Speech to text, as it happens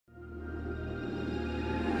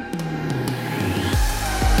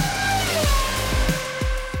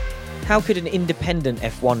How could an independent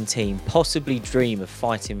F1 team possibly dream of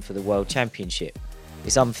fighting for the World Championship?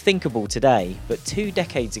 It's unthinkable today, but 2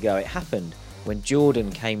 decades ago it happened when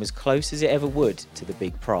Jordan came as close as it ever would to the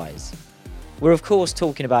big prize. We're of course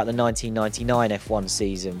talking about the 1999 F1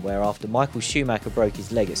 season, where after Michael Schumacher broke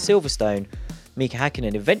his leg at Silverstone, Mika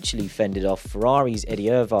Häkkinen eventually fended off Ferrari's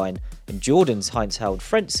Eddie Irvine and Jordan's Heinz-Harald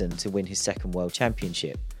Frentzen to win his second World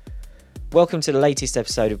Championship. Welcome to the latest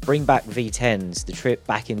episode of Bring Back V10s, the trip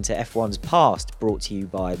back into F1's past, brought to you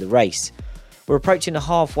by The Race. We're approaching the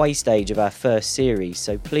halfway stage of our first series,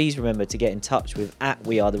 so please remember to get in touch with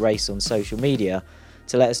 @WeAreTheRace on social media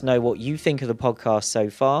to let us know what you think of the podcast so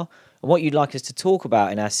far and what you'd like us to talk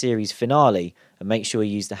about in our series finale, and make sure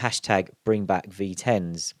you use the hashtag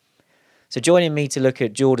BringBackV10s. So joining me to look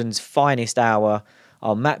at Jordan's finest hour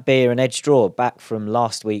are Matt Beer and Ed Straw, back from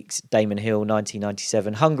last week's Damon Hill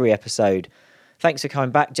 1997 Hungary episode. Thanks for coming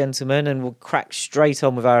back, gentlemen, and we'll crack straight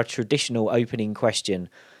on with our traditional opening question,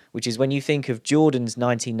 which is, when you think of Jordan's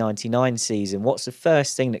 1999 season, what's the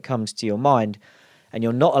first thing that comes to your mind? And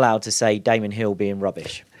you're not allowed to say Damon Hill being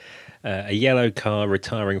rubbish. A yellow car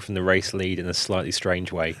retiring from the race lead in a slightly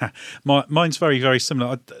strange way. Mine's very, very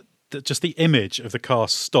similar. Just the image of the car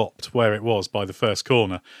stopped where it was by the first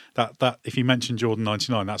corner. That if you mention Jordan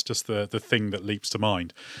 99, that's just the thing that leaps to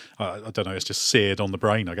mind. I don't know, it's just seared on the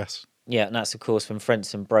brain, I guess. Yeah, and that's of course when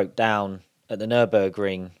Frentzen broke down at the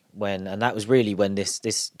Nürburgring, and that was really when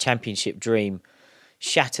this championship dream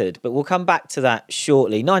shattered. But we'll come back to that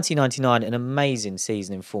shortly. 1999, an amazing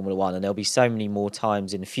season in Formula One, and there'll be so many more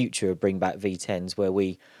times in the future of Bring Back V10s where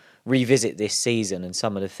we revisit this season and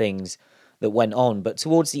some of the things that went on. But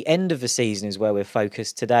towards the end of the season is where we're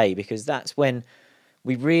focused today, because that's when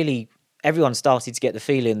everyone started to get the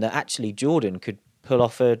feeling that actually Jordan could pull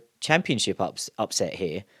off a championship upset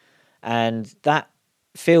here. And that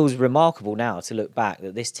feels remarkable now to look back,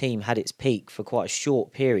 that this team had its peak for quite a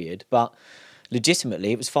short period, but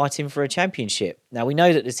legitimately it was fighting for a championship. Now, we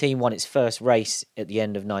know that the team won its first race at the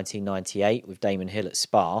end of 1998 with Damon Hill at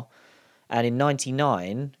Spa, and in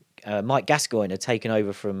 99 Mike Gascoigne had taken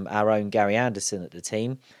over from our own Gary Anderson at the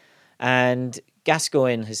team, and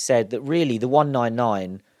Gascoigne has said that really the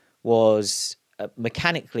 199 was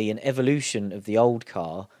mechanically an evolution of the old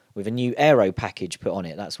car with a new aero package put on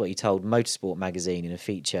it. That's what he told Motorsport magazine in a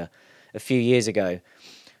feature a few years ago.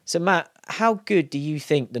 So Matt, how good do you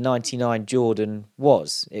think the 99 Jordan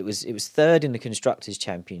was? It was third in the Constructors'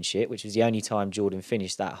 Championship, which was the only time Jordan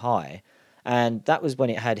finished that high. And that was when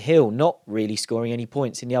it had Hill not really scoring any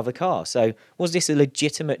points in the other car. So was this a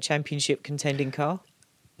legitimate championship contending car?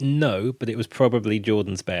 No, but it was probably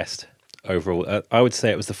Jordan's best overall. I would say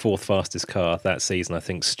it was the fourth fastest car that season. I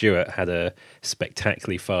think Stewart had a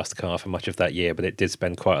spectacularly fast car for much of that year, but it did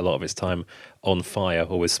spend quite a lot of its time on fire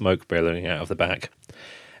or with smoke billowing out of the back.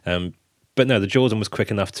 But no, the Jordan was quick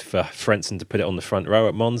enough for Frentzen to put it on the front row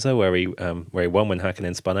at Monza, where he won when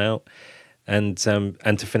Häkkinen spun out. And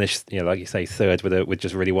to finish, like you say, third with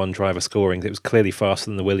just really one driver scoring. It was clearly faster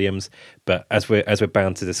than the Williams, but as we're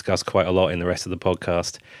bound to discuss quite a lot in the rest of the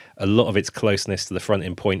podcast, a lot of its closeness to the front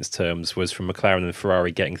in points terms was from McLaren and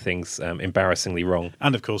Ferrari getting things embarrassingly wrong.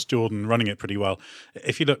 And of course, Jordan running it pretty well.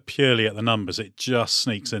 If you look purely at the numbers, it just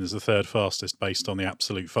sneaks in as the third fastest based on the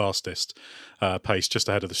absolute fastest pace, just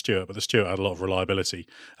ahead of the Stewart. But the Stewart had a lot of reliability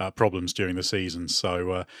problems during the season,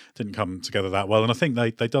 so didn't come together that well. And I think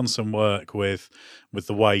they've done some work with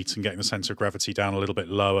the weight and getting the centre of gravity down a little bit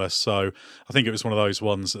lower. So I think it was one of those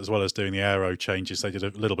ones, as well as doing the aero changes, they did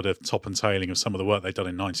a little bit of top and tailing of some of the work they'd done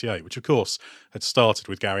in 98, which of course had started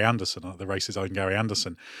with Gary Anderson, the race's own Gary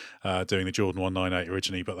Anderson, doing the Jordan 198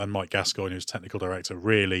 originally, but then Mike Gascoigne, who's technical director,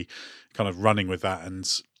 really kind of running with that and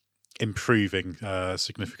improving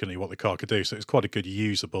significantly what the car could do. So it was quite a good,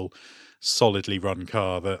 usable, solidly run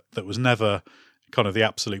car that was never kind of the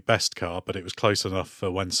absolute best car, but it was close enough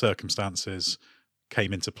for when circumstances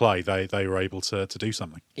came into play, they were able to do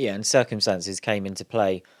something. Yeah, and circumstances came into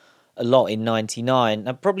play a lot in 99.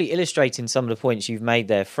 Now, probably illustrating some of the points you've made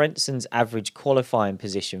there, Frentzen's average qualifying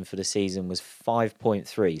position for the season was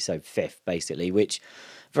 5.3, so fifth basically, which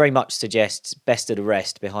very much suggests best of the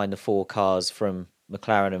rest behind the four cars from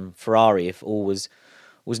McLaren and Ferrari if all was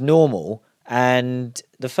normal. And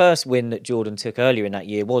the first win that Jordan took earlier in that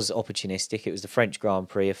year was opportunistic. It was the French Grand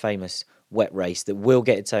Prix, a famous wet race that will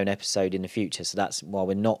get its own episode in the future. So that's why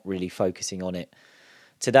we're not really focusing on it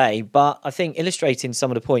today. But I think illustrating some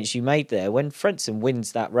of the points you made there, when Frentzen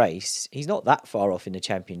wins that race, he's not that far off in the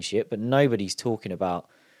championship, but nobody's talking about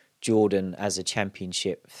Jordan as a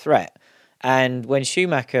championship threat. And when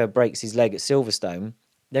Schumacher breaks his leg at Silverstone,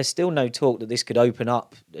 there's still no talk that this could open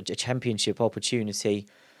up a championship opportunity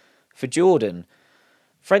for Jordan.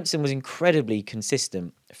 Frentzen was incredibly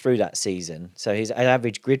consistent through that season. So his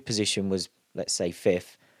average grid position was, let's say,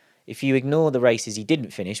 5th. If you ignore the races he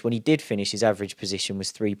didn't finish, when he did finish, his average position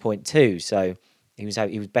was 3.2. So he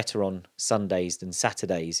was better on Sundays than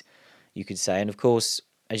Saturdays, you could say. And of course,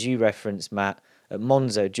 as you referenced, Matt, at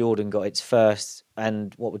Monza, Jordan got its first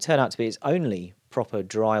and what would turn out to be its only proper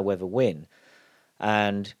dry weather win.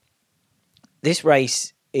 And this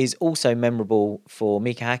race is also memorable for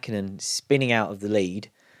Mika Häkkinen spinning out of the lead,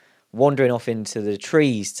 wandering off into the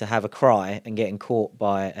trees to have a cry and getting caught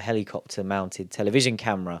by a helicopter-mounted television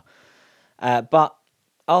camera. But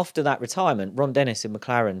after that retirement, Ron Dennis of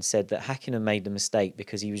McLaren said that Häkkinen made the mistake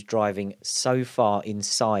because he was driving so far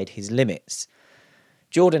inside his limits.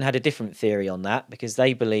 Jordan had a different theory on that because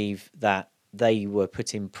they believe that they were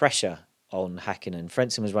putting pressure on Häkkinen.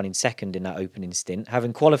 Frentzen was running second in that opening stint,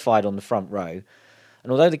 having qualified on the front row.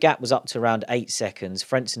 And although the gap was up to around 8 seconds,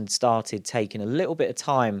 Frentzen started taking a little bit of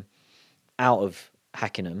time out of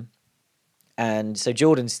Häkkinen. And so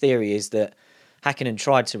Jordan's theory is that Häkkinen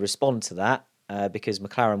tried to respond to that because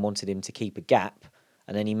McLaren wanted him to keep a gap,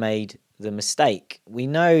 and then he made the mistake. We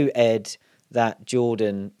know, Ed, that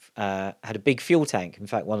Jordan had a big fuel tank. In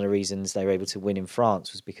fact, one of the reasons they were able to win in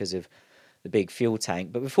France was because of the big fuel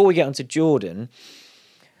tank. But before we get onto Jordan,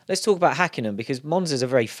 let's talk about Häkkinen, because Monza's a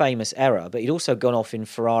very famous error, but he'd also gone off in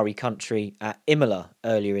Ferrari country at Imola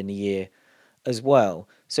earlier in the year as well.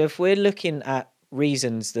 So if we're looking at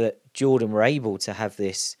reasons that Jordan were able to have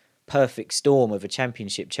this perfect storm of a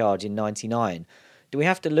championship charge in 99, do we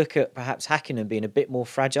have to look at perhaps Häkkinen being a bit more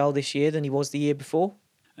fragile this year than he was the year before?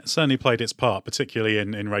 It certainly played its part, particularly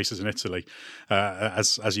in races in Italy.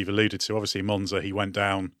 As you've alluded to, obviously Monza, he went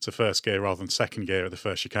down to first gear rather than second gear at the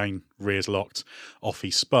first chicane, rears locked, off he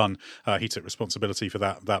spun. He took responsibility for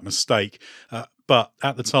that mistake. But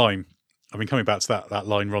at the time, I mean, coming back to that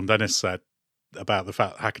line Ron Dennis said about the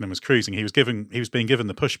fact Häkkinen was cruising, he was being given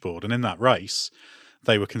the pushboard, and in that race,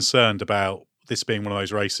 they were concerned about this being one of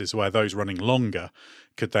those races where those running longer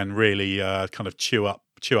could then really kind of chew up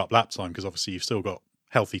lap time, because obviously you've still got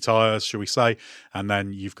healthy tyres, shall we say, and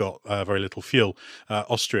then you've got very little fuel.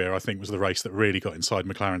 Austria, I think, was the race that really got inside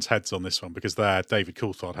McLaren's heads on this one, because there, David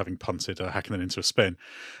Coulthard, having punted Häkkinen into a spin,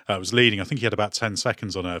 was leading. I think he had about 10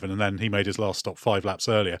 seconds on Irvine, and then he made his last stop 5 laps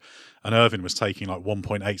earlier, and Irvine was taking like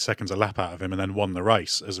 1.8 seconds a lap out of him and then won the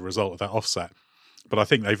race as a result of that offset. But I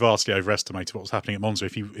think they vastly overestimated what was happening at Monza.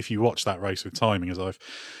 If you watch that race with timing, as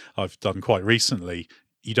I've done quite recently,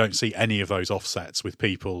 you don't see any of those offsets with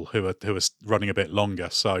people who are running a bit longer.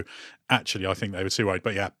 So actually, I think they were too worried.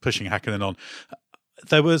 But yeah, pushing Häkkinen on.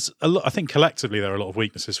 There was a lot. I think collectively there were a lot of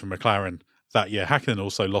weaknesses from McLaren that year. Häkkinen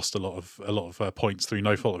also lost a lot of points through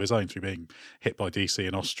no fault of his own, through being hit by DC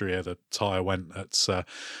in Austria. The tyre went at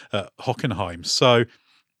Hockenheim. So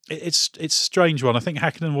it's a strange one. I think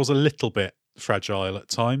Häkkinen was a little bit fragile at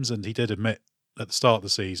times, and he did admit at the start of the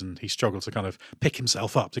season he struggled to kind of pick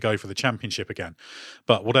himself up to go for the championship again.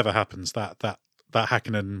 But whatever happens, that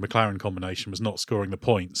Häkkinen McLaren combination was not scoring the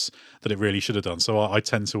points that it really should have done. So I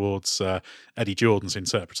tend towards Eddie Jordan's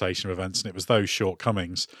interpretation of events, and it was those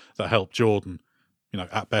shortcomings that helped Jordan,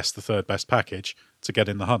 at best the third best package, to get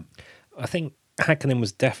in the hunt. I think Häkkinen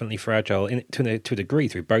was definitely fragile to a degree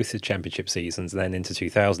through both his championship seasons and then into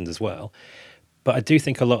 2000 as well. But I do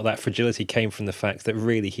think a lot of that fragility came from the fact that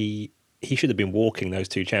really he should have been walking those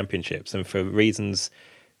 2 championships, and for reasons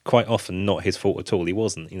quite often not his fault at all, he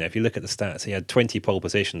wasn't. If you look at the stats, he had 20 pole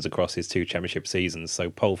positions across his 2 championship seasons, so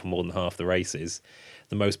pole for more than half the races.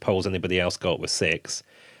 The most poles anybody else got was 6.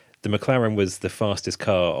 The McLaren was the fastest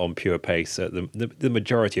car on pure pace at the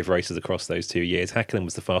majority of races across those 2 years. Häkkinen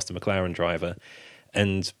was the faster McLaren driver,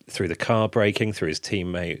 and through the car braking, through his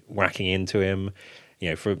teammate whacking into him,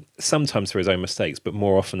 sometimes for his own mistakes, but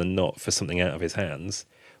more often than not for something out of his hands,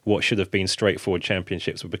 what should have been straightforward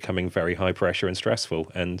championships were becoming very high pressure and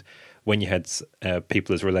stressful. And when you had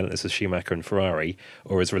people as relentless as Schumacher and Ferrari,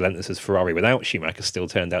 or as relentless as Ferrari without Schumacher still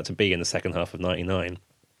turned out to be in the second half of 99,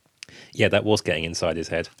 yeah, that was getting inside his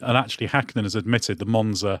head. And actually, Häkkinen has admitted the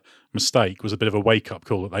Monza mistake was a bit of a wake-up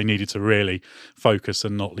call, that they needed to really focus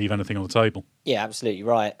and not leave anything on the table. Yeah, absolutely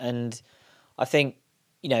right. And I think,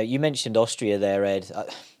 you mentioned Austria there, Ed.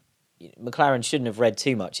 McLaren shouldn't have read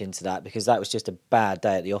too much into that, because that was just a bad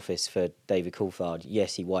day at the office for David Coulthard.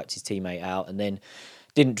 Yes, he wiped his teammate out and then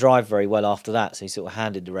didn't drive very well after that, so he sort of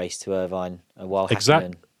handed the race to Irvine while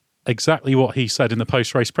Häkkinen... Exactly what he said in the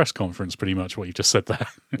post-race press conference, pretty much what you just said there.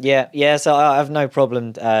 Yeah. So I have no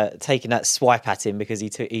problem taking that swipe at him, because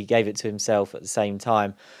he gave it to himself at the same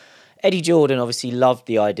time. Eddie Jordan obviously loved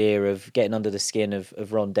the idea of getting under the skin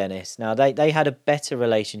of Ron Dennis. Now, they had a better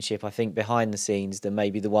relationship, I think, behind the scenes than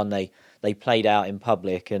maybe the one they played out in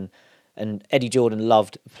public. And Eddie Jordan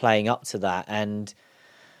loved playing up to that. And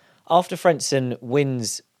after Frentzen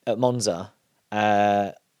wins at Monza,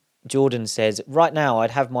 Jordan says, right now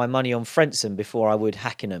I'd have my money on Frentzen before I would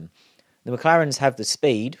Hakkinen. The McLarens have the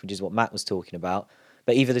speed, which is what Matt was talking about,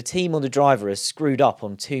 but either the team or the driver has screwed up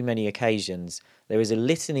on too many occasions. There is a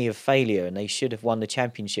litany of failure and they should have won the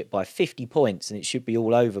championship by 50 points and it should be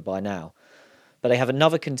all over by now. But they have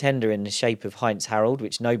another contender in the shape of Heinz Harald,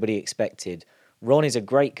 which nobody expected. Ron is a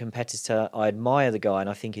great competitor. I admire the guy and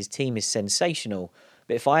I think his team is sensational.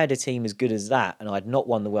 But if I had a team as good as that and I'd not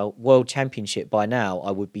won the World Championship by now,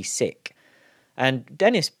 I would be sick. And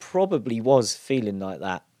Dennis probably was feeling like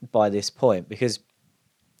that by this point, because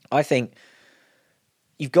I think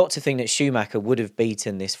you've got to think that Schumacher would have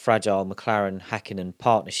beaten this fragile McLaren-Hakkinen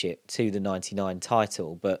partnership to the 99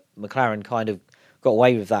 title, but McLaren kind of got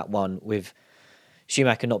away with that one with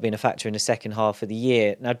Schumacher not being a factor in the second half of the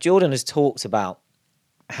year. Now, Jordan has talked about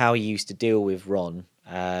how he used to deal with Ron.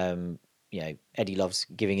 Eddie loves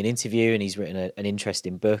giving an interview and he's written an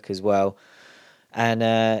interesting book as well.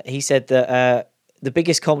 And he said that the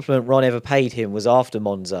biggest compliment Ron ever paid him was after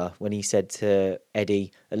Monza when he said to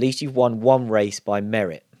Eddie, at least you've won one race by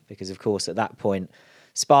merit. Because, of course, at that point,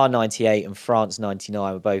 Spa 98 and France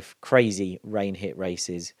 99 were both crazy rain-hit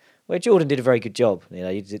races where Jordan did a very good job.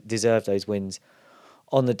 He deserved those wins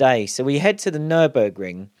on the day. So we head to the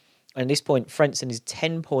Nürburgring. And at this point, Frentzen is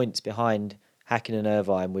 10 points behind Hakkinen and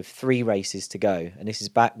Irvine with 3 races to go. And this is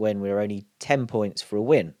back when we were only 10 points for a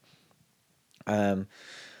win.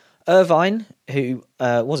 Irvine, who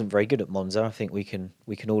wasn't very good at Monza, I think we can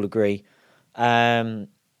all agree.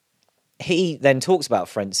 He then talks about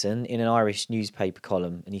Frentzen in an Irish newspaper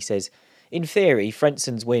column, and he says, in theory,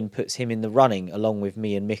 Frentzen's win puts him in the running along with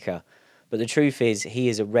me and Mika. But the truth is, he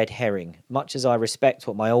is a red herring. Much as I respect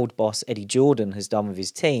what my old boss Eddie Jordan has done with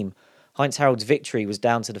his team, Heinz Harald's victory was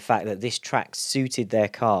down to the fact that this track suited their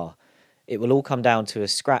car. It will all come down to a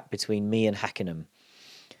scrap between me and Hakkinen.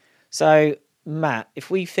 So, Matt,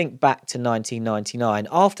 if we think back to 1999,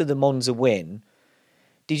 after the Monza win,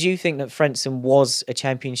 did you think that Frentzen was a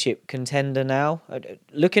championship contender now?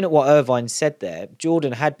 Looking at what Irvine said there,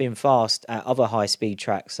 Jordan had been fast at other high-speed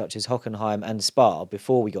tracks such as Hockenheim and Spa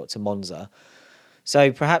before we got to Monza.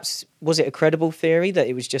 So perhaps, was it a credible theory that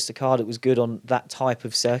it was just a car that was good on that type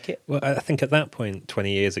of circuit? Well, I think at that point,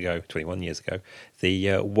 21 years ago,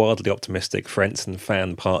 the wildly optimistic Frentzen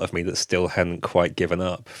fan part of me that still hadn't quite given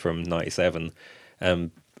up from 97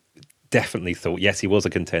 definitely thought, yes, he was a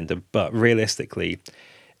contender, but realistically,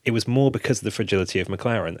 it was more because of the fragility of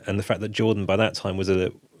McLaren and the fact that Jordan by that time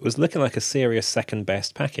was looking like a serious second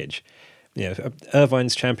best package.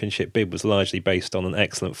 Irvine's championship bid was largely based on an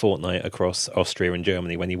excellent fortnight across Austria and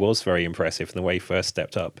Germany when he was very impressive in the way he first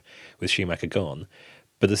stepped up with Schumacher gone.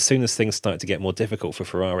 But as soon as things started to get more difficult for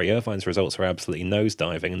Ferrari, Irvine's results were absolutely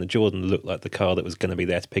nosediving, and the Jordan looked like the car that was going to be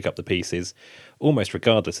there to pick up the pieces, almost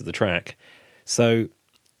regardless of the track. So,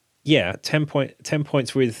 yeah, 10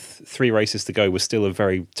 points with 3 races to go was still a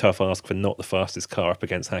very tough ask for not the fastest car up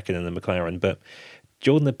against Hakkinen and McLaren, but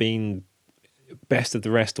Jordan had been best of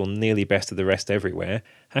the rest or nearly best of the rest everywhere.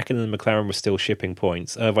 Hakkinen and McLaren were still shipping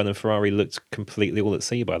points. Irvine and Ferrari looked completely all at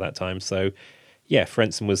sea by that time. So, yeah,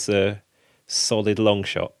 Frentzen was a solid long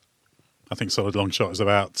shot. I think solid long shot is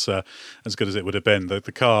about as good as it would have been.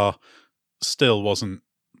 The car still wasn't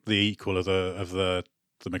the equal of the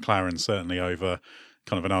McLaren, certainly over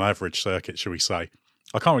kind of an on-average circuit, shall we say.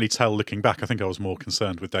 I can't really tell looking back. I think I was more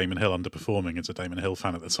concerned with Damon Hill underperforming as a Damon Hill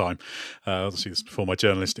fan at the time. Obviously, this is before my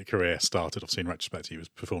journalistic career started. Obviously, in retrospect, he was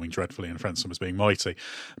performing dreadfully and Frentzen was being mighty.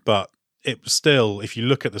 But it was still, if you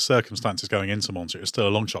look at the circumstances going into Monza, it was still a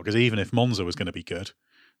long shot, because even if Monza was going to be good,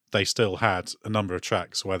 they still had a number of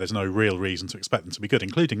tracks where there's no real reason to expect them to be good,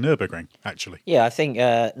 including Nürburgring, actually. Yeah, I think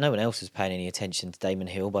no one else was paying any attention to Damon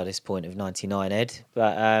Hill by this point of 99, Ed.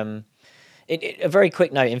 But a very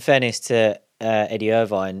quick note, in fairness to Eddie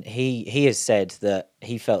Irvine, he has said that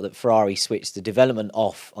he felt that Ferrari switched the development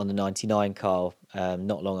off on the 99 car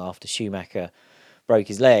not long after Schumacher broke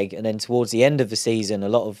his leg, and then towards the end of the season, a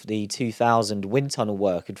lot of the 2000 wind tunnel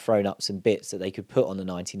work had thrown up some bits that they could put on the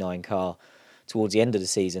 99 car towards the end of the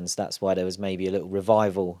season, so that's why there was maybe a little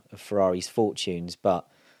revival of Ferrari's fortunes. But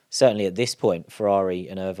certainly at this point, Ferrari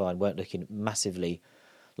and Irvine weren't looking massively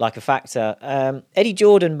like a factor. Eddie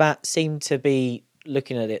Jordan, Matt, seemed to be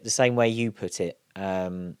looking at it the same way you put it.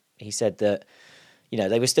 He said that,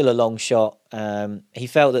 they were still a long shot. He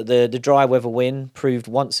felt that the dry weather win proved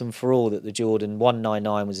once and for all that the Jordan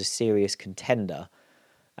 199 was a serious contender.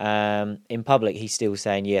 In public, he's still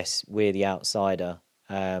saying, yes, we're the outsider.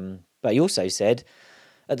 But he also said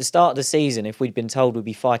at the start of the season, if we'd been told we'd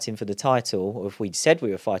be fighting for the title, or if we'd said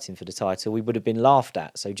we were fighting for the title, we would have been laughed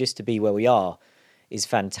at. So just to be where we are is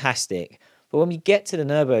fantastic. But when we get to the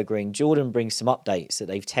Nürburgring, Jordan brings some updates that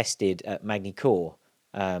they've tested at Magny-Cours.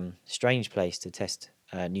 Strange place to test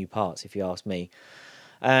new parts, if you ask me.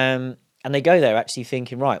 And they go there actually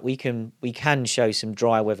thinking, right, we can show some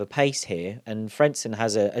dry weather pace here. And Frentzen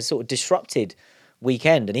has a sort of disrupted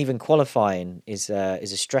weekend, and even qualifying is a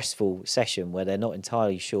stressful session where they're not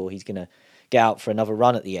entirely sure he's going to get out for another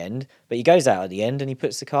run at the end. But he goes out at the end and he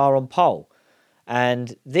puts the car on pole.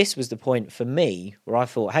 And this was the point for me where I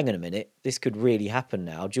thought, hang on a minute, this could really happen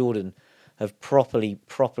now. Jordan have properly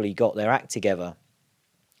got their act together.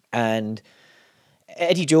 And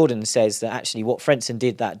Eddie Jordan says that actually what Frentzen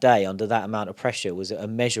did that day under that amount of pressure was a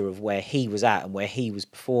measure of where he was at and where he was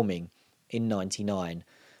performing in 99.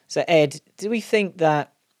 So Ed, do we think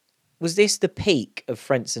that, was this the peak of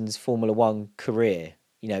Frentzen's Formula One career?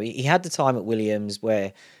 You know, he had the time at Williams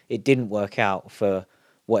where it didn't work out for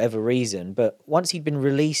whatever reason, but once he'd been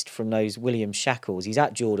released from those Williams shackles, he's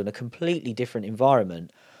at Jordan, a completely different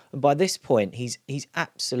environment. And by this point, he's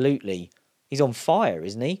on fire,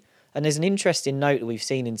 isn't he? And there's an interesting note that we've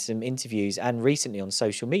seen in some interviews and recently on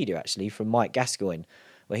social media, actually, from Mike Gascoigne,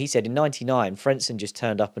 where he said in 99, Frentzen just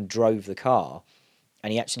turned up and drove the car.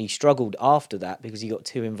 And he actually struggled after that because he got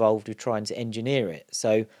too involved with trying to engineer it.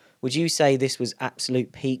 So would you say this was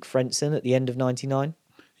absolute peak Frentzen at the end of 99?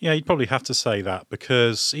 Yeah, you'd probably have to say that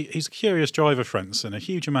because he's a curious driver, Frentzen, a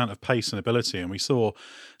huge amount of pace and ability. And we saw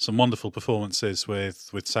some wonderful performances with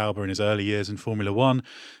Sauber in his early years in Formula One.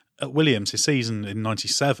 At Williams, his season in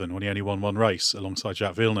 97, when he only won one race alongside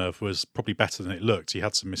Jacques Villeneuve, was probably better than it looked. He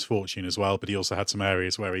had some misfortune as well, but he also had some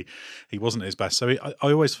areas where he wasn't at his best. So I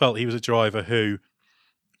always felt he was a driver who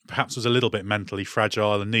perhaps was a little bit mentally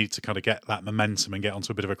fragile and needed to kind of get that momentum and get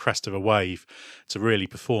onto a bit of a crest of a wave to really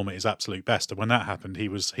perform at his absolute best. And when that happened, he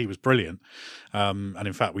was brilliant. And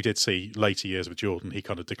in fact, we did see later years with Jordan, he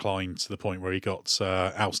kind of declined to the point where he got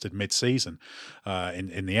ousted mid-season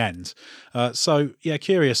in the end. So, yeah,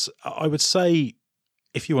 curious. I would say,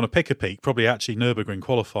 if you want to pick a peak, probably actually Nürburgring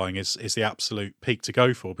qualifying is the absolute peak to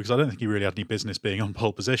go for, because I don't think he really had any business being on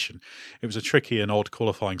pole position. It was a tricky and odd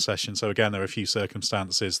qualifying session. So again, there are a few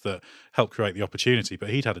circumstances that helped create the opportunity, but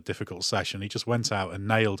he'd had a difficult session. He just went out and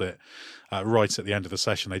nailed it right at the end of the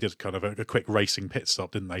session. They did kind of a quick racing pit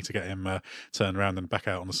stop, didn't they, to get him turned around and back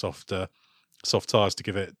out on the soft tyres to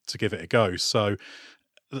give it a go. So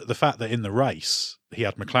the fact that in the race he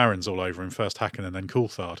had McLarens all over him, first Hakkinen and then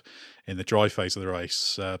Coulthard in the dry phase of the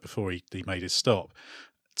race before he made his stop,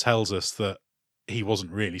 tells us that he wasn't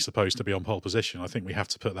really supposed to be on pole position. I think we have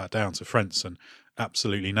to put that down to Frentzen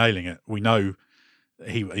absolutely nailing it. We know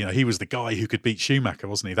he was the guy who could beat Schumacher,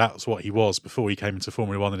 wasn't he? That's what he was before he came into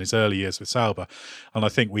Formula One in his early years with Sauber. And I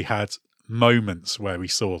think we had moments where we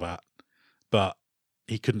saw that, but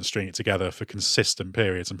he couldn't string it together for consistent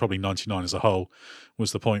periods, and probably 99 as a whole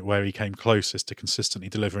was the point where he came closest to consistently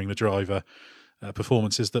delivering the driver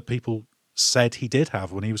performances that people said he did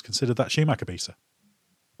have when he was considered that Schumacher beater.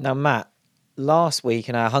 Now, Matt, last week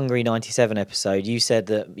in our Hungary 97 episode, you said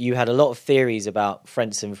that you had a lot of theories about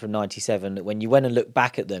Frentzen from 97, that when you went and looked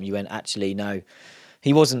back at them, you went, actually, no,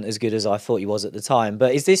 he wasn't as good as I thought he was at the time.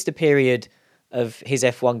 But is this the period of his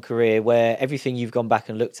F1 career where everything you've gone back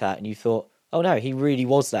and looked at and you thought, oh no, he really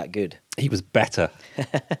was that good? He was better,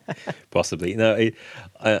 possibly. No,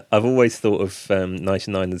 I've always thought of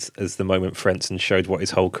 99 as the moment Frentzen showed what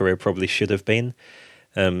his whole career probably should have been.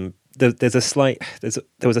 There was a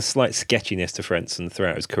slight sketchiness to Frentzen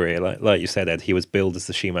throughout his career. Like you said, Ed, he was billed as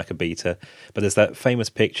the Schumacher beater. But there's that famous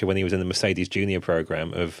picture when he was in the Mercedes Junior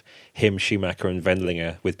program of him, Schumacher, and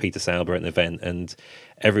Wendlinger with Peter Sauber at an event, and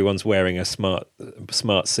everyone's wearing a smart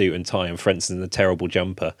suit and tie, and Frentzen's in a terrible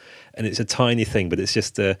jumper. And it's a tiny thing, but it's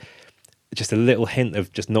just a little hint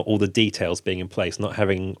of just not all the details being in place, not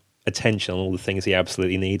having attention on all the things he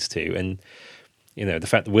absolutely needs to. And you know, the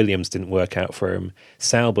fact that Williams didn't work out for him.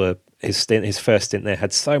 Sauber, his first stint there,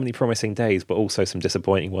 had so many promising days, but also some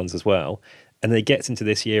disappointing ones as well. And then he gets into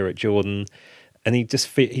this year at Jordan, and he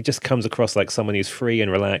just comes across like someone who's free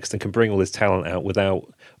and relaxed and can bring all his talent out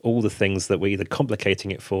without all the things that were either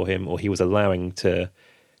complicating it for him or he was allowing to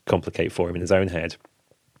complicate for him in his own head.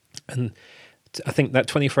 And I think that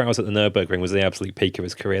 24 hours at the Nürburgring was the absolute peak of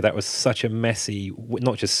his career. That was such a messy,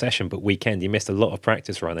 not just session, but weekend. He missed a lot of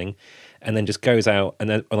practice running and then just goes out and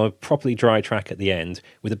then on a properly dry track at the end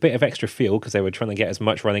with a bit of extra fuel because they were trying to get as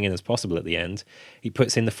much running in as possible at the end. He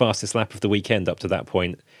puts in the fastest lap of the weekend up to that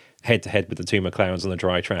point, head-to-head with the two McLarens on the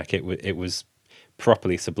dry track. It was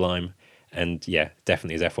properly sublime. And yeah,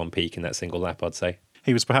 definitely his F1 peak in that single lap, I'd say.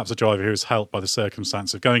 He was perhaps a driver who was helped by the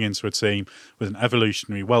circumstance of going into a team with an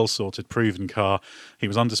evolutionary, well-sorted, proven car. He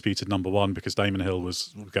was undisputed number one because Damon Hill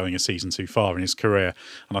was going a season too far in his career.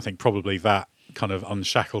 And I think probably that kind of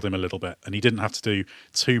unshackled him a little bit, and he didn't have to do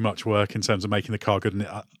too much work in terms of making the car good, and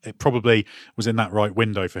it probably was in that right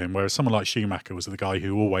window for him, whereas someone like Schumacher was the guy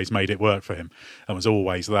who always made it work for him and was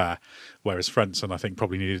always there, whereas Frentzen, I think,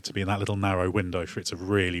 probably needed to be in that little narrow window for it to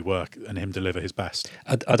really work and him deliver his best.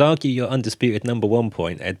 I'd argue your undisputed number one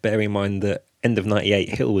point, Ed, bear in mind that end of 98,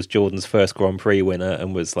 Hill was Jordan's first Grand Prix winner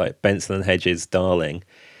and was like Benson and Hedges' darling.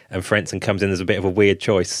 And Frentzen comes in as a bit of a weird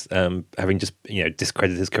choice, having just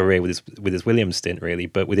discredited his career with his Williams stint, really.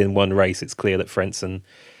 But within one race, it's clear that Frentzen,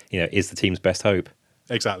 is the team's best hope.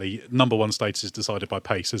 Exactly. Number one status is decided by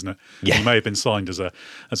pace, isn't it? Yeah. He may have been signed as a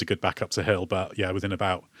good backup to Hill, but yeah, within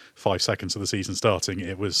about 5 seconds of the season starting,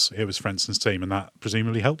 it was Frentzen's team, and that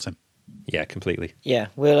presumably helped him. Yeah, completely. Yeah,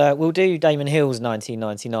 we'll do Damon Hill's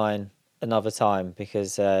 1999 another time,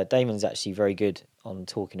 because Damon's actually very good on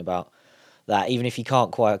talking about that, even if you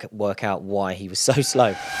can't quite work out why he was so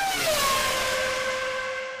slow.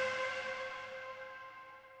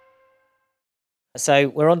 So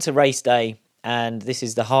we're on to race day, and this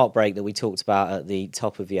is the heartbreak that we talked about at the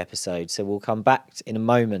top of the episode. So we'll come back in a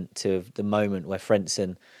moment to the moment where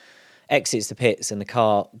Frentzen exits the pits and the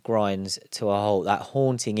car grinds to a halt, that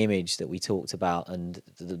haunting image that we talked about, and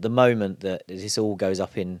the moment that this all goes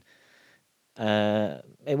up in...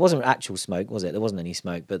 it wasn't actual smoke, was it? There wasn't any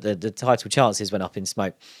smoke, but the title chances went up in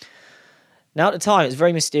smoke. Now, at the time, it was a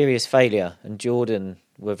very mysterious failure, and Jordan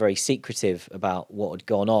were very secretive about what had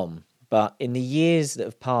gone on. But in the years that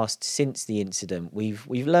have passed since the incident, we've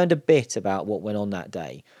learned a bit about what went on that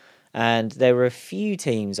day. And there were a few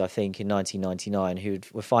teams, I think, in 1999 who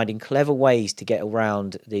were finding clever ways to get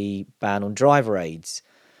around the ban on driver aids.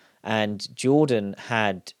 And Jordan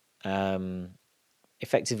had...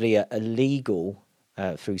 effectively a legal,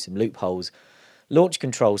 through some loopholes, launch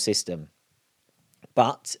control system.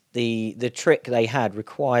 But the trick they had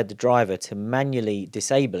required the driver to manually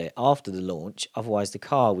disable it after the launch, otherwise the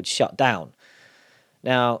car would shut down.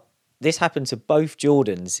 Now, this happened to both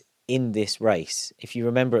Jordans in this race. If you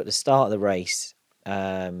remember at the start of the race,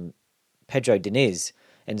 Pedro Diniz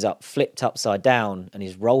ends up flipped upside down and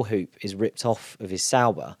his roll hoop is ripped off of his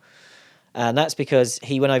Sauber. And that's because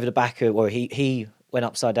he went over the back of, or he went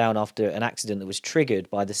upside down after an accident that was triggered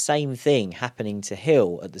by the same thing happening to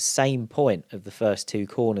Hill at the same point of the first two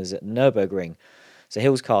corners at Nürburgring. So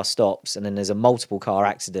Hill's car stops, and then there's a multiple car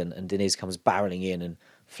accident, and Diniz comes barreling in and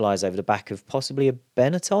flies over the back of possibly a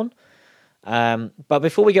Benetton. But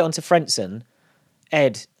before we get on to Frentzen,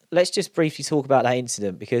 Ed, let's just briefly talk about that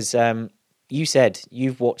incident, because you said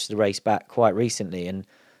you've watched the race back quite recently, and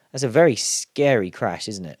that's a very scary crash,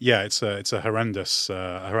 isn't it? Yeah, it's a horrendous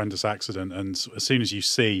accident, and as soon as you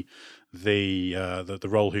see the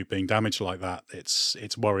roll hoop being damaged like that,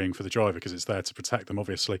 it's worrying for the driver, because it's there to protect them,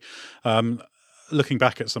 obviously. Looking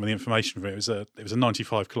back at some of the information, it was a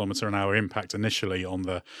 95 km/h impact initially on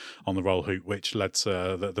the roll hoop, which led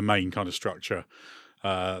to the main kind of structure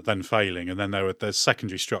then failing, and then there's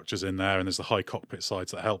secondary structures in there, and there's the high cockpit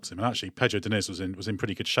sides that helped him. And actually, Pedro Diniz was in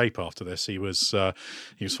pretty good shape after this. He was fine.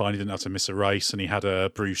 He didn't have to miss a race, and he had a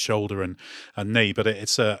bruised shoulder and knee. But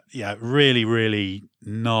it's a really, really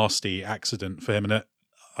nasty accident for him. And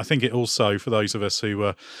I think it also, for those of us who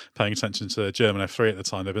were paying attention to German F3 at the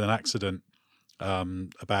time, there'd been an accident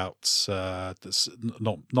about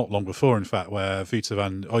not long before, in fact, where Wouter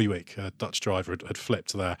van Ooyek, a Dutch driver, had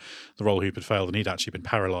flipped there. The roll hoop had failed, and he'd actually been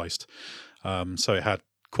paralysed. So it had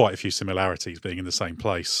quite a few similarities being in the same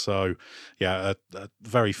place. So, yeah, a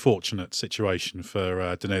very fortunate situation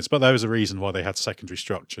for Diniz. But there was a reason why they had secondary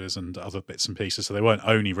structures and other bits and pieces. So they weren't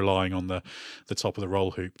only relying on the top of the roll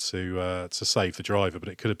hoop to save the driver, but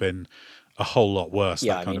it could have been a whole lot worse.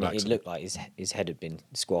 Yeah, it looked like his head had been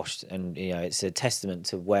squashed, and it's a testament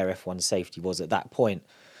to where F1's safety was at that point,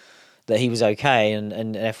 that he was okay, and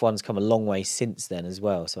F1's come a long way since then as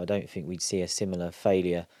well. So I don't think we'd see a similar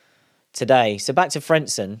failure today. So back to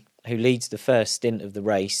Frentzen, who leads the first stint of the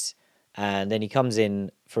race, and then he comes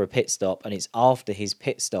in for a pit stop, and it's after his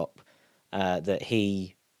pit stop that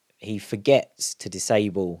he forgets to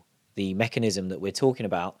disable the mechanism that we're talking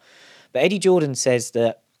about. But Eddie Jordan says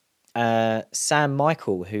that Sam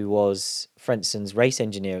Michael, who was Frentzen's race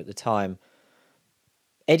engineer at the time,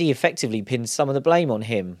 Eddie effectively pins some of the blame on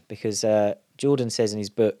him, because Jordan says in his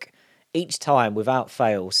book, each time without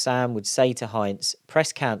fail, Sam would say to Heinz,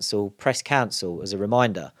 press cancel, as a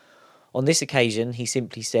reminder. On this occasion, he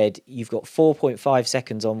simply said, you've got 4.5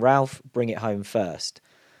 seconds on Ralph, bring it home first.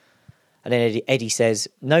 And then Eddie says,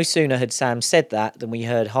 no sooner had Sam said that than we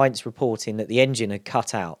heard Heinz reporting that the engine had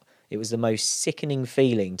cut out. It was the most sickening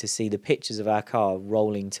feeling to see the pictures of our car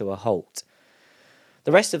rolling to a halt.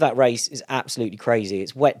 The rest of that race is absolutely crazy.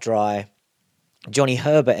 It's wet, dry. Johnny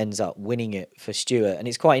Herbert ends up winning it for Stewart. And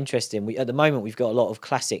it's quite interesting. At the moment, we've got a lot of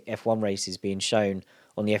classic F1 races being shown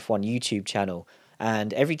on the F1 YouTube channel.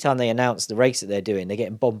 And every time they announce the race that they're doing, they're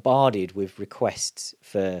getting bombarded with requests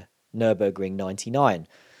for Nürburgring 99.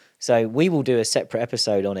 So we will do a separate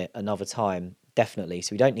episode on it another time, definitely.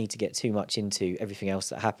 So we don't need to get too much into everything else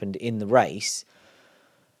that happened in the race.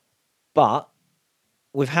 But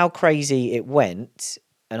with how crazy it went,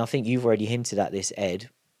 and I think you've already hinted at this, Ed,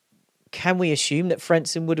 can we assume that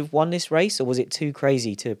Frentzen would have won this race, or was it too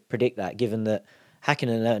crazy to predict that, given that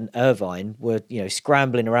Hakkinen and Irvine were,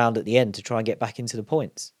 scrambling around at the end to try and get back into the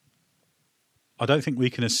points? I don't think we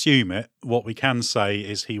can assume it. What we can say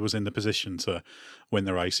is he was in the position to win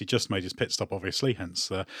the race. He just made his pit stop, obviously, hence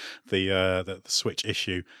the switch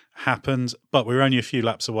issue happened. But we were only a few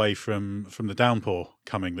laps away from the downpour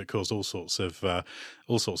coming that caused all sorts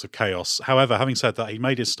of chaos. However, having said that, he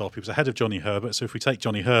made his stop. He was ahead of Johnny Herbert. So if we take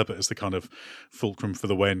Johnny Herbert as the kind of fulcrum for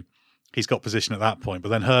the win, he's got position at that point. But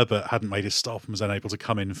then Herbert hadn't made his stop and was then able to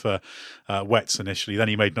come in for wets initially. Then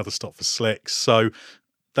he made another stop for slicks. So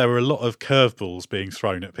there were a lot of curveballs being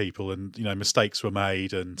thrown at people, and mistakes were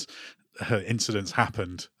made, and incidents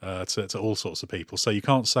happened to all sorts of people. So you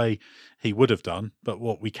can't say he would have done, but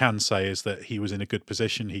what we can say is that he was in a good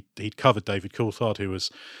position. He'd covered David Coulthard, who was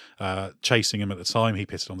chasing him at the time. He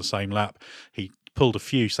pitted on the same lap. He pulled a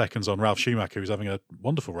few seconds on Ralf Schumacher, who's having a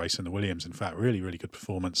wonderful race in the Williams, in fact, really, really good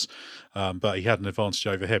performance. But he had an advantage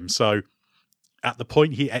over him. So at the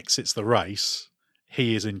point he exits the race,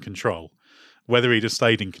 he is in control. Whether he'd have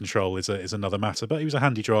stayed in control is another matter, but he was a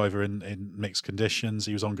handy driver in mixed conditions.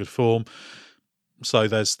 He was on good form, so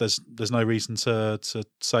there's no reason to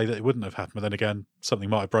say that it wouldn't have happened. But then again, something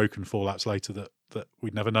might have broken 4 laps later that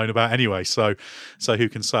we'd never known about anyway. So who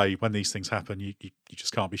can say? When these things happen, you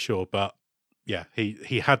just can't be sure. But yeah,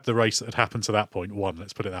 he had the race that had happened to that point won.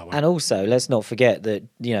 Let's put it that way. And also, let's not forget that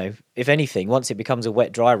if anything, once it becomes a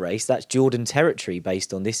wet dry race, that's Jordan territory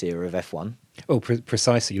based on this era of F1. Oh,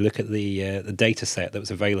 precisely. You look at the data set that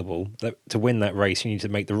was available. To win that race, you need to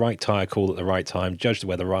make the right tyre call at the right time, judge the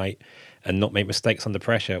weather right, and not make mistakes under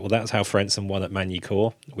pressure. Well, that's how Frentzen won at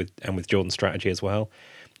Magny-Cours with Jordan's strategy as well.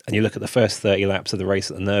 And you look at the first 30 laps of the race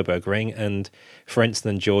at the Nürburgring, and Frentzen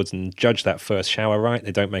and Jordan judge that first shower right.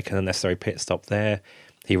 They don't make an unnecessary pit stop there.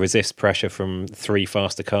 He resists pressure from 3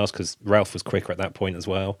 faster cars because Ralf was quicker at that point as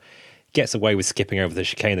well. Gets away with skipping over the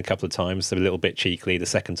chicane a couple of times, a little bit cheekily, the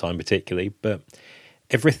second time particularly. But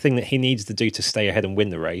everything that he needs to do to stay ahead and win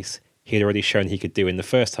the race, he'd already shown he could do in the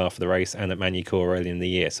first half of the race and at Magny-Cours early in the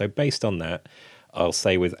year. So based on that, I'll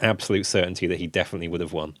say with absolute certainty that he definitely would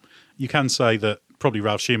have won. You can say that probably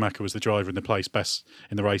Ralf Schumacher was the driver in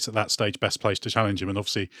the race at that stage, best place to challenge him. And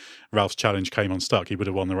obviously, Ralph's challenge came unstuck. He would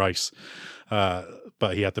have won the race,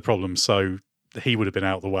 but he had the problem. So he would have been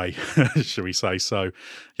out of the way, shall we say? So,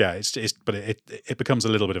 yeah, but it becomes a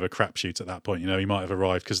little bit of a crapshoot at that point. He might have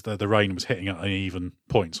arrived because the rain was hitting at uneven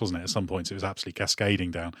points, wasn't it? At some points, it was absolutely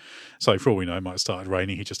cascading down. So, for all we know, it might have started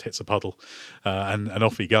raining. He just hits a puddle, and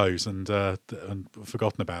off he goes, and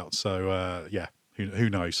forgotten about. So, yeah.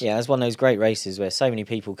 Who knows? Yeah, it's one of those great races where so many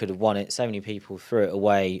people could have won it, so many people threw it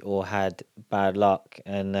away or had bad luck.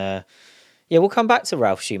 And we'll come back to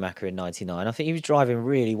Ralf Schumacher in 99. I think he was driving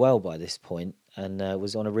really well by this point and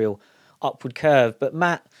was on a real upward curve. But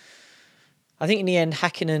Matt, I think in the end,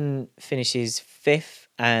 Hakkinen finishes 5th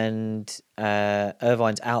and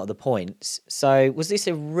Irvine's out of the points. So was this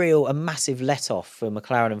a massive let-off for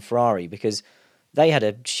McLaren and Ferrari? Because they had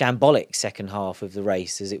a shambolic second half of the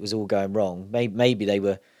race as it was all going wrong. Maybe they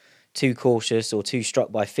were too cautious or too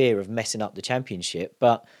struck by fear of messing up the championship.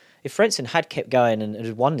 But if Frentzen had kept going and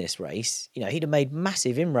had won this race, he'd have made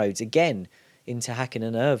massive inroads again into Hakkinen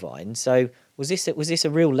and Irvine. So was this a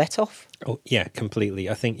real let-off? Oh yeah, completely.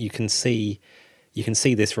 I think you can see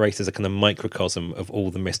this race as a kind of microcosm of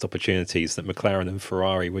all the missed opportunities that McLaren and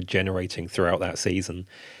Ferrari were generating throughout that season.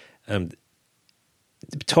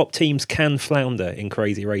 Top teams can flounder in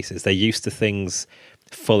crazy races. They're used to things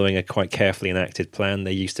following a quite carefully enacted plan.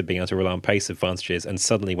 They're used to being able to rely on pace advantages, and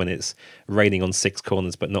suddenly when it's raining on 6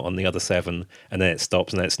 corners but not on the other 7, and then it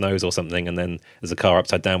stops and then it snows or something, and then there's a car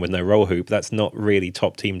upside down with no roll hoop, that's not really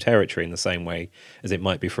top team territory in the same way as it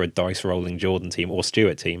might be for a dice rolling Jordan team or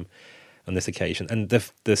Stewart team on this occasion. And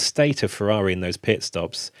the state of Ferrari in those pit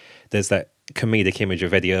stops, there's that comedic image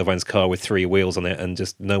of Eddie Irvine's car with 3 wheels on it and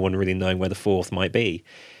just no one really knowing where the 4th might be.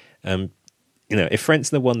 If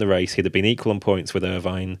Frentzen had won the race, he'd have been equal on points with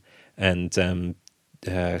Irvine, and Hakkinen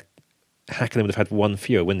would have had one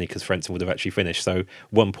fewer, wouldn't he? Because Frentzen would have actually finished. So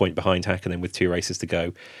 1 point behind Hakkinen with 2 races to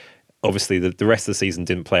go. Obviously, the rest of the season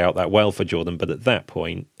didn't play out that well for Jordan, but at that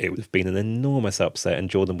point, it would have been an enormous upset, and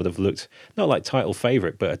Jordan would have looked not like title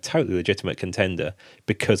favourite, but a totally legitimate contender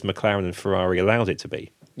because McLaren and Ferrari allowed it to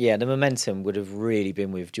be. Yeah, the momentum would have really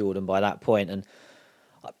been with Jordan by that point, and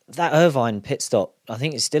that Irvine pit stop, I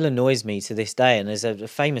think it still annoys me to this day. And there's a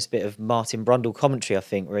famous bit of Martin Brundle commentary, I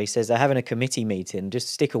think, where he says they're having a committee meeting, just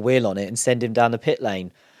stick a wheel on it and send him down the pit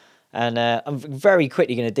lane. And I'm very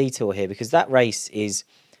quickly going to detour here because that race is,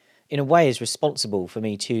 in a way, is responsible for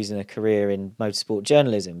me choosing a career in motorsport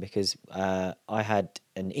journalism, because I had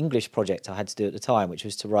an English project I had to do at the time, which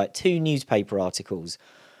was to write 2 newspaper articles,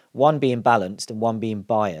 one being balanced and one being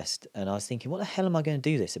biased. And I was thinking, what the hell am I going to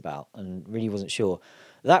do this about? And really wasn't sure.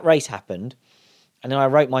 That race happened, and then I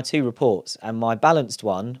wrote my 2 reports, and my balanced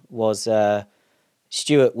one was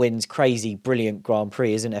Stewart wins crazy, brilliant Grand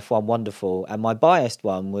Prix, isn't F1 wonderful? And my biased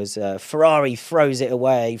one was Ferrari throws it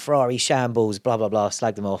away, Ferrari shambles, blah, blah, blah,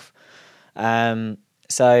 slag them off.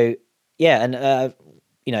 So, yeah, and,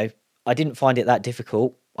 you know, I didn't find it that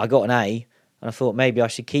difficult. I got an A, and I thought maybe I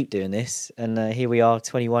should keep doing this. And here we are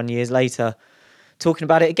 21 years later talking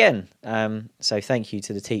about it again. So thank you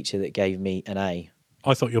to the teacher that gave me an A.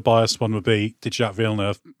 I thought your biased one would be, did Jacques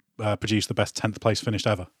Villeneuve produce the best 10th place finish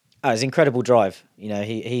ever? Oh, it was an incredible drive. You know,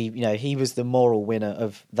 he was the moral winner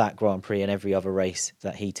of that Grand Prix and every other race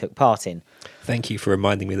that he took part in. Thank you for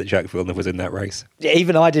reminding me that Jacques Villeneuve was in that race. Yeah,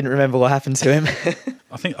 even I didn't remember what happened to him.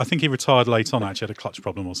 I think he retired late on, actually, had a clutch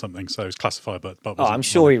problem or something, so it was classified. But I'm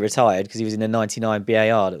sure he retired because he was in a 99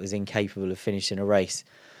 BAR that was incapable of finishing a race.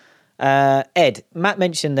 Ed, Matt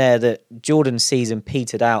mentioned there that Jordan's season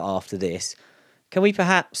petered out after this. Can we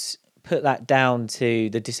perhaps put that down to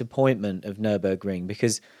the disappointment of Nürburgring?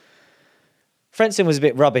 Because Frentzen was a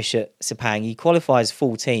bit rubbish at Sepang. He qualifies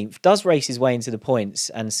 14th, does race his way into the points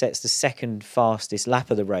and sets the second fastest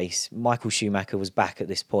lap of the race. Michael Schumacher was back at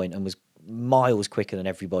this point and was miles quicker than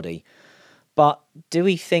everybody. But do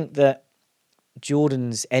we think that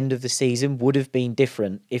Jordan's end of the season would have been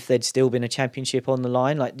different if there'd still been a championship on the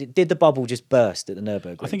line? Like, did the bubble just burst at the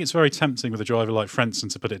Nürburgring? I think it's very tempting with a driver like Frentzen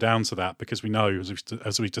to put it down to that, because we know,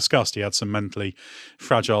 as we discussed, he had some mentally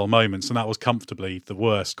fragile moments, and that was comfortably the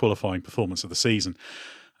worst qualifying performance of the season.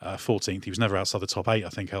 14th, he was never outside the top 8, I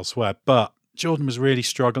think, elsewhere. But Jordan was really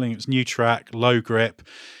struggling. It was new track, low grip,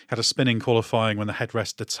 had a spinning qualifying when the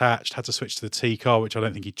headrest detached, had to switch to the T car, which I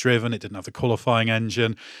don't think he'd driven. It didn't have the qualifying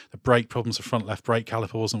engine. The brake problems, the front left brake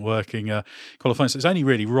caliper wasn't working qualifying. So it was only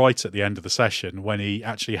really right at the end of the session when he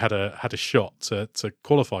actually had a shot to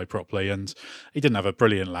qualify properly, and he didn't have a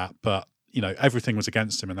brilliant lap, but you know, everything was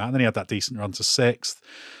against him in that. And then he had that decent run to 6th.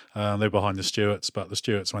 They were behind the Stewarts, but the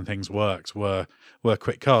Stewarts, when things worked, were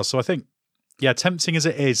quick cars. So I think, yeah, tempting as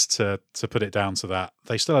it is to put it down to that,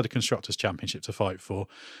 they still had a Constructors' Championship to fight for,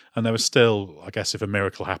 and there was still, I guess, if a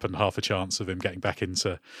miracle happened, half a chance of him getting back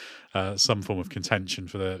into some form of contention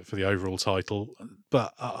for the overall title.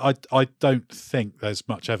 But I don't think there's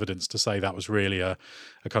much evidence to say that was really a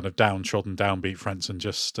kind of downtrodden, downbeat Frentzen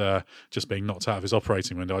just being knocked out of his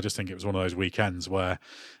operating window. I just think it was one of those weekends where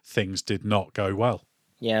things did not go well.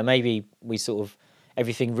 Yeah, maybe we sort of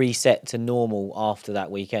everything reset to normal after that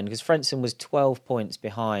weekend, because Frentzen was 12 points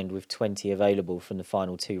behind with 20 available from the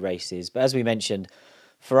final 2 races. But as we mentioned,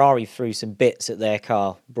 Ferrari threw some bits at their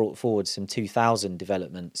car, brought forward some 2000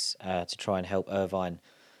 developments to try and help Irvine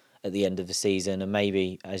at the end of the season. And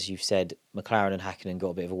maybe, as you've said, McLaren and Hakkinen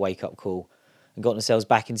got a bit of a wake-up call and got themselves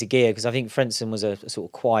back into gear, because I think Frentzen was a sort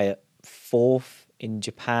of quiet 4th in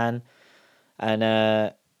Japan.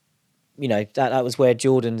 And, you know, that was where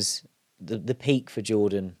Jordan's the peak for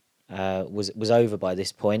Jordan was over by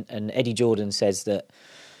this point. And Eddie Jordan says that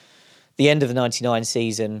the end of the 99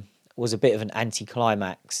 season was a bit of an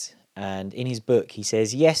anticlimax. And in his book, he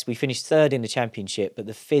says, yes, we finished 3rd in the championship, but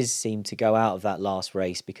the fizz seemed to go out of that last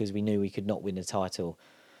race because we knew we could not win the title.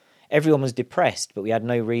 Everyone was depressed, but we had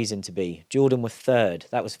no reason to be. Jordan was 3rd.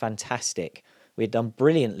 That was fantastic. We had done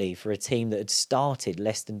brilliantly for a team that had started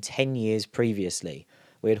less than 10 years previously.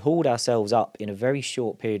 We had hauled ourselves up in a very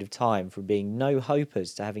short period of time from being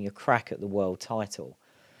no-hopers to having a crack at the world title.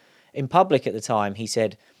 In public at the time, he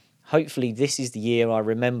said, hopefully this is the year I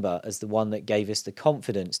remember as the one that gave us the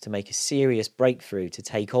confidence to make a serious breakthrough to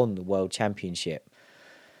take on the World Championship.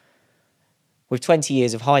 With 20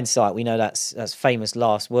 years of hindsight, we know that's famous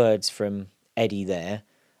last words from Eddie there,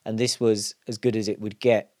 and this was as good as it would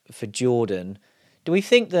get for Jordan. Do we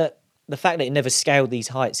think that the fact that it never scaled these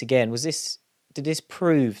heights again, did this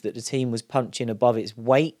prove that the team was punching above its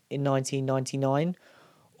weight in 1999?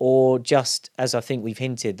 or just, as I think we've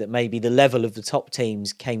hinted, that maybe the level of the top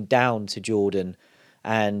teams came down to Jordan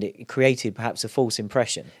and it created perhaps a false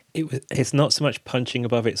impression? It's not so much punching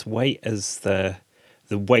above its weight as the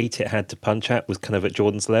weight it had to punch at was kind of at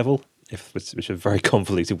Jordan's level, which is a very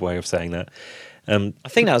convoluted way of saying that. I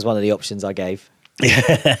think that was one of the options I gave. The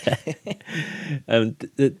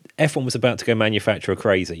F1 was about to go manufacturer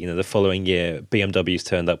crazy. The following year, BMW's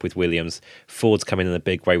turned up with Williams. Ford's come in a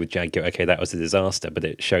big way with Jaguar. Okay, that was a disaster, but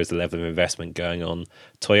it shows the level of investment going on.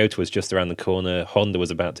 Toyota was just around the corner. Honda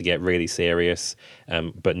was about to get really serious,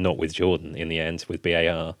 but not with Jordan in the end, with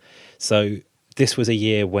BAR. So this was a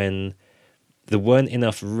year when there weren't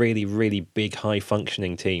enough really, really big,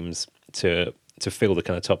 high-functioning teams to fill the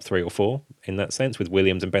kind of top 3 or 4 in that sense, with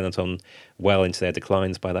Williams and Benetton well into their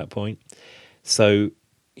declines by that point. So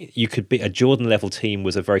you could be a Jordan level team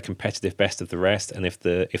was a very competitive best of the rest, and if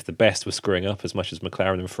the best was screwing up as much as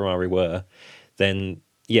McLaren and Ferrari were, then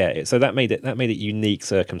so that made it unique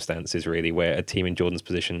circumstances really, where a team in Jordan's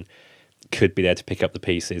position could be there to pick up the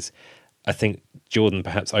pieces. I think Jordan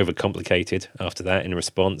perhaps overcomplicated after that in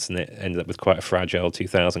response, and it ended up with quite a fragile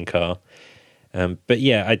 2000 car. But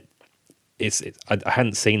yeah, I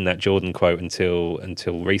hadn't seen that Jordan quote until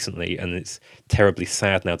recently, and it's terribly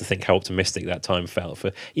sad now to think how optimistic that time felt.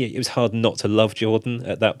 It was hard not to love Jordan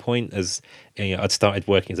at that point, as I'd started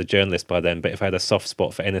working as a journalist by then. But if I had a soft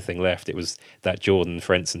spot for anything left, it was that Jordan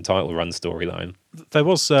Frentzen title run storyline. There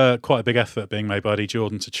was quite a big effort being made by Eddie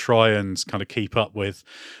Jordan to try and kind of keep up with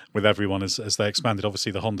everyone as they expanded.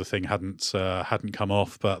 Obviously, the Honda thing hadn't come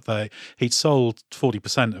off, but he'd sold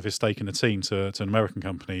 40% of his stake in the team to an American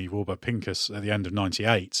company, Warburg Pincus, at the end of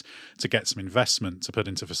 '98 to get some investment to put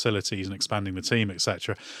into facilities and expanding the team,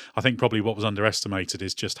 etc. I think probably what was underestimated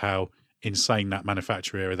is just how insane that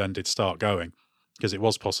manufacturer era then did start going, because it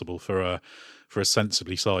was possible for a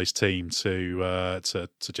sensibly sized team to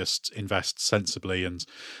just invest sensibly and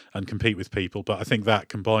compete with people. But I think that,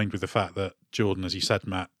 combined with the fact that Jordan, as you said,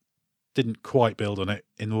 Matt, didn't quite build on it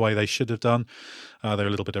in the way they should have done. They're a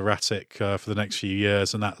little bit erratic for the next few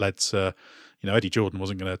years, and that led to, Eddie Jordan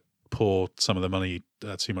wasn't going to pour some of the money,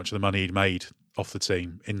 too much of the money he'd made off the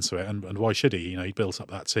team into it, and why should he? He built up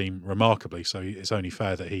that team remarkably, so it's only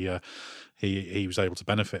fair that he was able to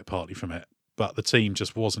benefit partly from it. But the team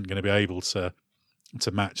just wasn't going to be able to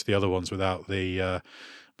match the other ones without the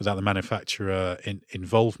manufacturer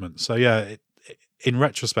involvement. So in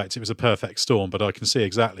retrospect, it was a perfect storm. But I can see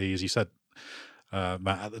exactly, as you said,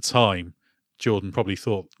 Matt, at the time, Jordan probably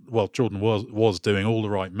thought, well, Jordan was doing all the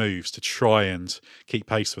right moves to try and keep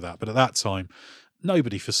pace with that. But at that time,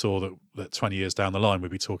 nobody foresaw that 20 years down the line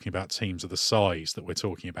we'd be talking about teams of the size that we're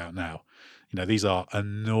talking about now. These are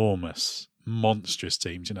enormous, monstrous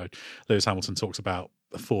teams. Lewis Hamilton talks about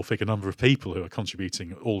a 4-figure number of people who are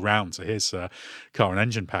contributing all round to his car and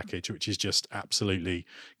engine package, which is just absolutely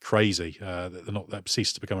crazy. That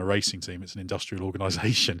ceased to become a racing team; it's an industrial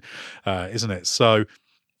organisation, isn't it? So,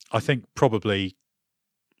 I think probably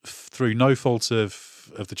through no fault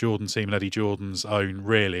of the Jordan team and Eddie Jordan's own,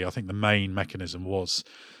 really, I think the main mechanism was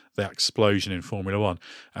the explosion in Formula One,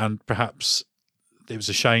 and perhaps it was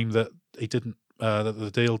a shame that he didn't. That the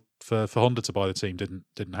deal for Honda to buy the team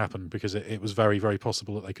didn't happen, because it was very, very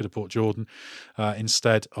possible that they could have bought Jordan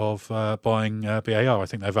instead of buying BAR. I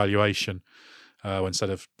think their valuation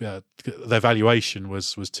their valuation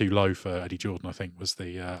was too low for Eddie Jordan, I think, was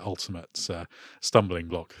the ultimate stumbling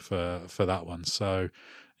block for that one. So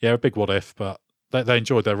a big what if, but they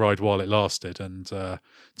enjoyed their ride while it lasted, and to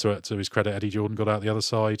his credit, Eddie Jordan got out the other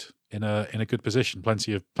side in a good position.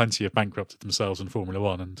 Plenty of bankrupted themselves in Formula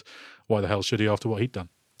One, and why the hell should he after what he'd done?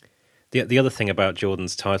 The other thing about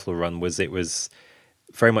Jordan's title run was it was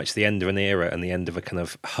very much the end of an era and the end of a kind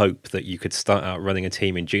of hope that you could start out running a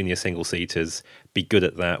team in junior single-seaters, be good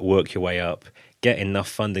at that, work your way up, get enough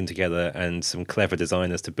funding together and some clever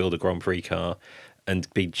designers to build a Grand Prix car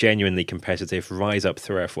and be genuinely competitive, rise up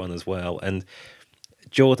through F1 as well. And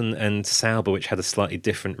Jordan and Sauber, which had a slightly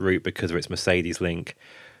different route because of its Mercedes link,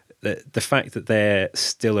 the fact that they're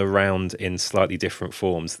still around in slightly different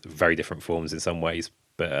forms, very different forms in some ways,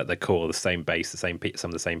 but at their core, the same base, some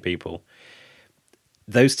of the same people.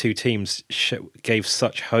 Those two teams gave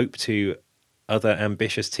such hope to other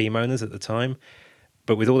ambitious team owners at the time.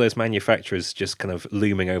 But with all those manufacturers just kind of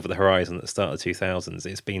looming over the horizon at the start of the 2000s,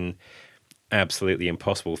 it's been absolutely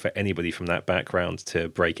impossible for anybody from that background to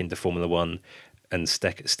break into Formula One and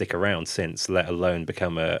stick around since, let alone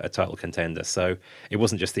become a title contender. So it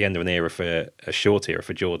wasn't just the end of an era for a short era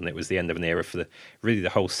for Jordan, it was the end of an era for really the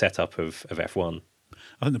whole setup of F1.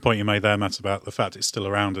 I think the point you made there, Matt, about the fact it's still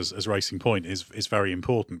around as Racing Point is very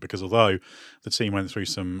important, because although the team went through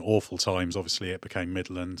some awful times, obviously it became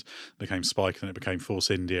Midland, became Spike, and it became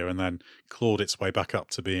Force India, and then clawed its way back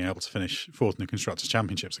up to being able to finish fourth in the Constructors'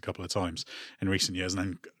 Championships a couple of times in recent years, and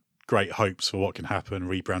then great hopes for what can happen,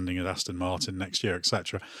 rebranding at Aston Martin next year,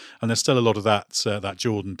 etc. And there's still a lot of that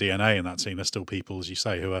Jordan DNA in that team. There's still people, as you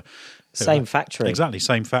say, who are same factory. Exactly,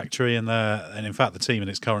 same factory, and in fact the team in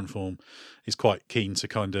its current form is quite keen to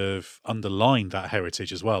kind of underline that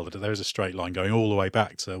heritage as well. That there is a straight line going all the way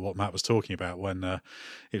back to what Matt was talking about when it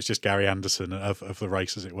was just Gary Anderson of the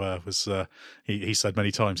race, as it were. He said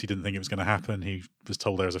many times he didn't think it was going to happen. He was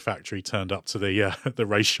told there was a factory, turned up to the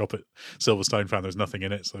race shop at Silverstone, found there was nothing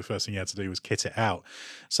in it. So the first thing he had to do was kit it out.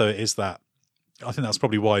 So it is that. I think that's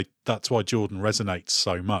probably why Jordan resonates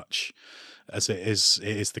so much, as it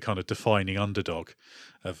is the kind of defining underdog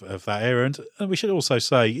of that era. And we should also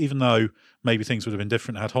say, even though maybe things would have been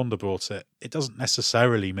different had Honda brought it, it doesn't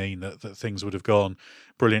necessarily mean that things would have gone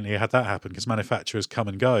brilliantly had that happened, because manufacturers come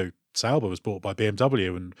and go. Sauber was bought by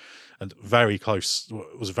BMW and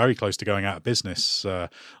was very close to going out of business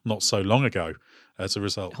not so long ago as a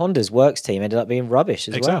result. Honda's works team ended up being rubbish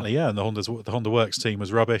as well. Exactly, yeah. And the Honda Works team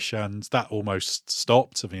was rubbish, and that almost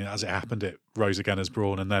stopped. I mean, as it happened, it rose again as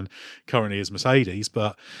Brawn, and then currently as Mercedes.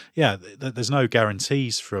 But yeah, there's no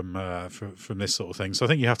guarantees from this sort of thing. So I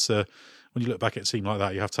think you have to, when you look back at a team like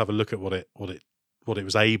that, you have to have a look at what it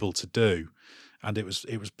was able to do, and it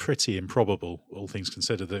was pretty improbable, all things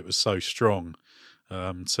considered, that it was so strong.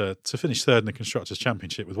 To finish third in the Constructors'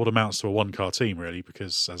 Championship with what amounts to a one-car team, really,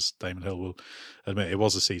 because, as Damon Hill will admit, it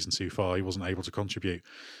was a season too far. He wasn't able to contribute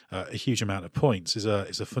a huge amount of points. Is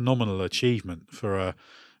a phenomenal achievement for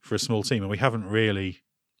a small team, and we haven't really.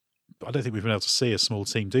 I don't think we've been able to see a small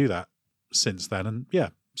team do that since then. And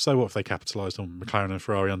yeah, so what if they capitalised on McLaren and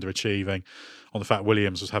Ferrari underachieving, on the fact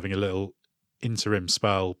Williams was having a little interim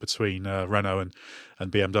spell between Renault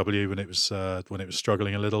and BMW when it was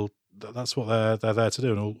struggling a little. That's what they're there to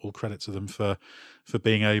do, and all credit to them for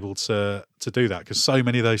being able to do that, because so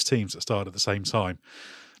many of those teams that started at the same time,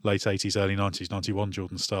 late 80s, early 90s, 91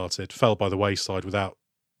 Jordan started, fell by the wayside without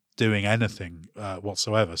doing anything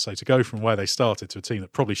whatsoever. So to go from where they started to a team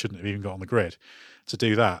that probably shouldn't have even got on the grid, to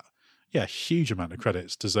do that, yeah, huge amount of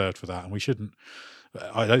credit's deserved for that, and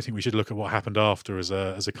I don't think we should look at what happened after as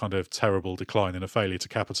a kind of terrible decline and a failure to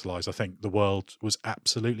capitalise. I think the world was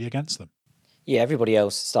absolutely against them. Yeah, everybody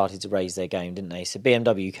else started to raise their game, didn't they? So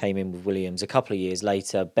BMW came in with Williams a couple of years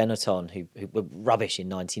later. Benetton, who were rubbish in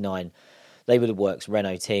 '99, they were the works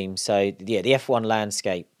Renault team. So yeah, the F1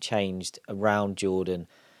 landscape changed around Jordan.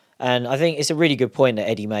 And I think it's a really good point that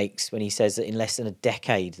Eddie makes when he says that in less than a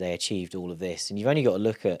decade they achieved all of this. And you've only got to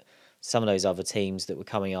look at some of those other teams that were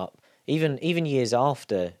coming up, even years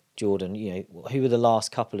after Jordan. You know, who were the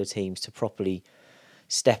last couple of teams to properly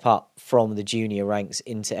step up from the junior ranks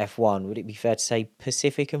into F1? Would it be fair to say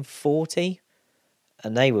Pacific and 40?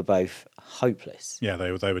 And they were both hopeless. Yeah,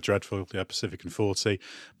 they were dreadful. Yeah, Pacific and 40.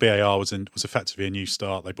 BAR was effectively a new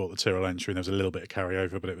start. They bought the Tyrrell entry, and there was a little bit of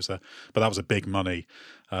carryover, but that was a big money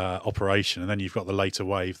operation. And then you've got the later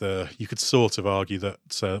wave. You could sort of argue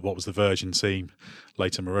that what was the Virgin team,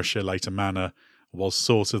 later Marussia, later Manor, was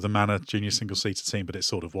sort of the Manor junior single-seater team, but it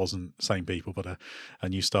sort of wasn't. Same people, but a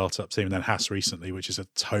new startup team. And then Haas recently, which is a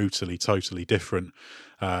totally different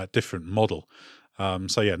model.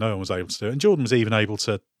 So yeah, no one was able to do it. And Jordan was even able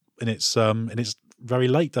to, in its very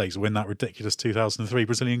late days, win that ridiculous 2003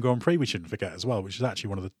 Brazilian Grand Prix, we shouldn't forget as well, which is actually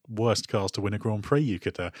one of the worst cars to win a Grand Prix, you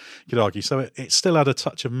could argue. So it still had a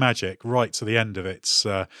touch of magic right to the end of its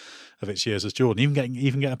years as Jordan,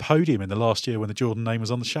 even getting a podium in the last year when the Jordan name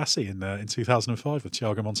was on the chassis in 2005 with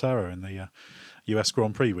Thiago Monteiro in the US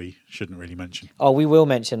Grand Prix. We shouldn't really mention. Oh, we will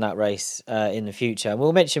mention that race in the future, and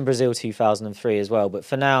we'll mention Brazil 2003 as well. But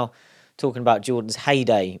for now, talking about Jordan's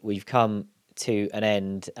heyday, we've come to an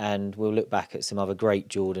end, and we'll look back at some other great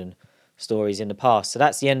Jordan stories in the past. So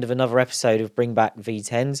that's the end of another episode of Bring Back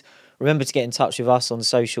V10s. Remember to get in touch with us on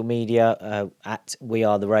social media at We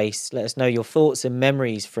Are The Race. Let us know your thoughts and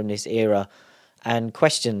memories from this era, and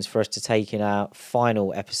questions for us to take in our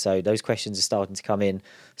final episode. Those questions are starting to come in.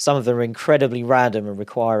 Some of them are incredibly random and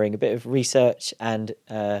requiring a bit of research and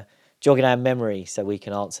jogging our memory so we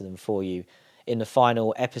can answer them for you in the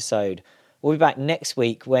final episode. We'll be back next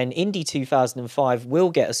week when Indy 2005 will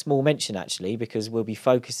get a small mention, actually, because we'll be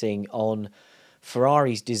focusing on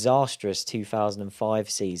Ferrari's disastrous 2005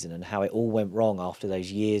 season and how it all went wrong after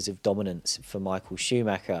those years of dominance for Michael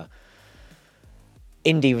Schumacher.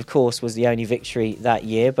 Indy, of course, was the only victory that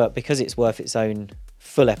year, but because it's worth its own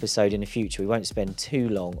full episode in the future. We won't spend too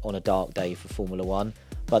long on a dark day for Formula One.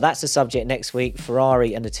 But that's the subject next week.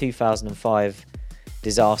 Ferrari and the 2005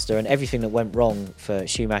 disaster and everything that went wrong for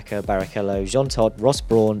Schumacher, Barrichello, Jean Todt, Ross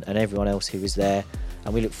Brawn and everyone else who was there.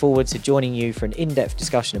 And we look forward to joining you for an in-depth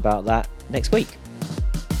discussion about that next week.